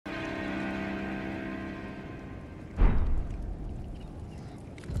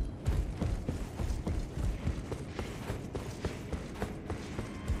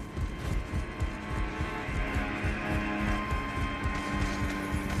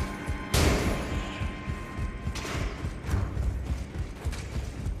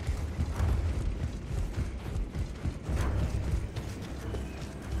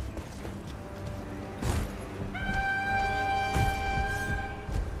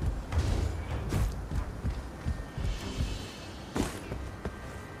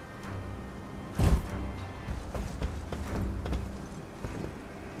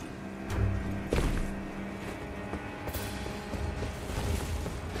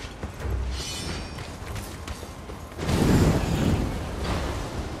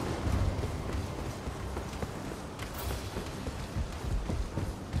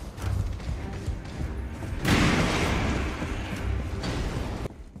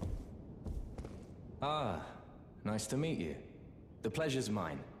Ah, nice to meet you. The pleasure's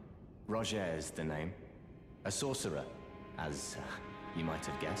mine. Rogier is the name. A sorcerer, as you might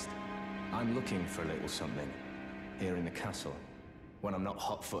have guessed. I'm looking for a little something here in the castle. When I'm not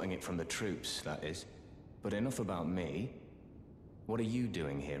hot-footing it from the troops, that is. But enough about me. What are you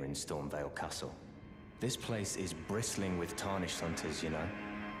doing here in Stormveil Castle? This place is bristling with tarnished hunters, you know.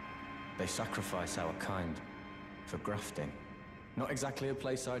 They sacrifice our kind for grafting. Not exactly a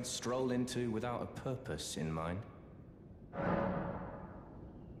place I'd stroll into without a purpose in mind.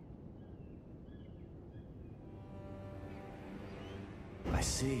 I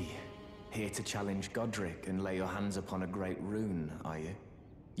see. Here to challenge Godric and lay your hands upon a great rune, are you?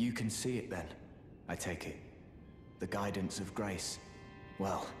 You can see it then, I take it. The guidance of grace.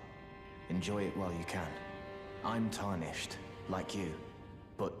 Well, enjoy it while you can. I'm tarnished, like you.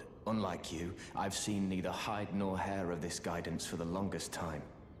 But unlike you, I've seen neither hide nor hair of this guidance for the longest time.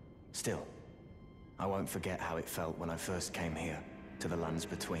 Still, I won't forget how it felt when I first came here, to the lands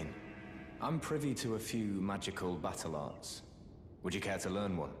between. I'm privy to a few magical battle arts. Would you care to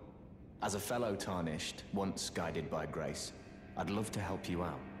learn one? As a fellow tarnished, once guided by grace, I'd love to help you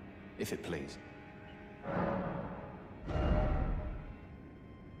out, if it please.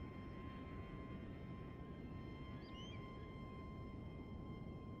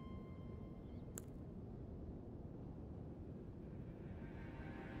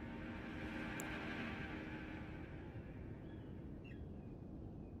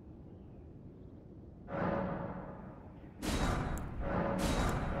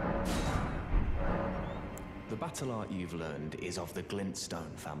 The battle art you've learned is of the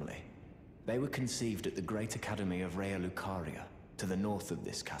Glintstone family. They were conceived at the Great Academy of Lucaria, to the north of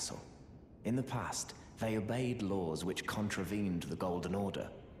this castle. In the past, they obeyed laws which contravened the Golden Order,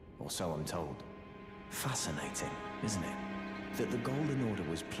 or so I'm told. Fascinating, isn't it? That the Golden Order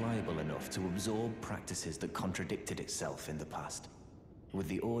was pliable enough to absorb practices that contradicted itself in the past. With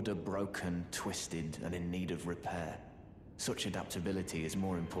the Order broken, twisted, and in need of repair, such adaptability is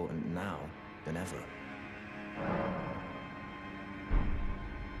more important now than ever.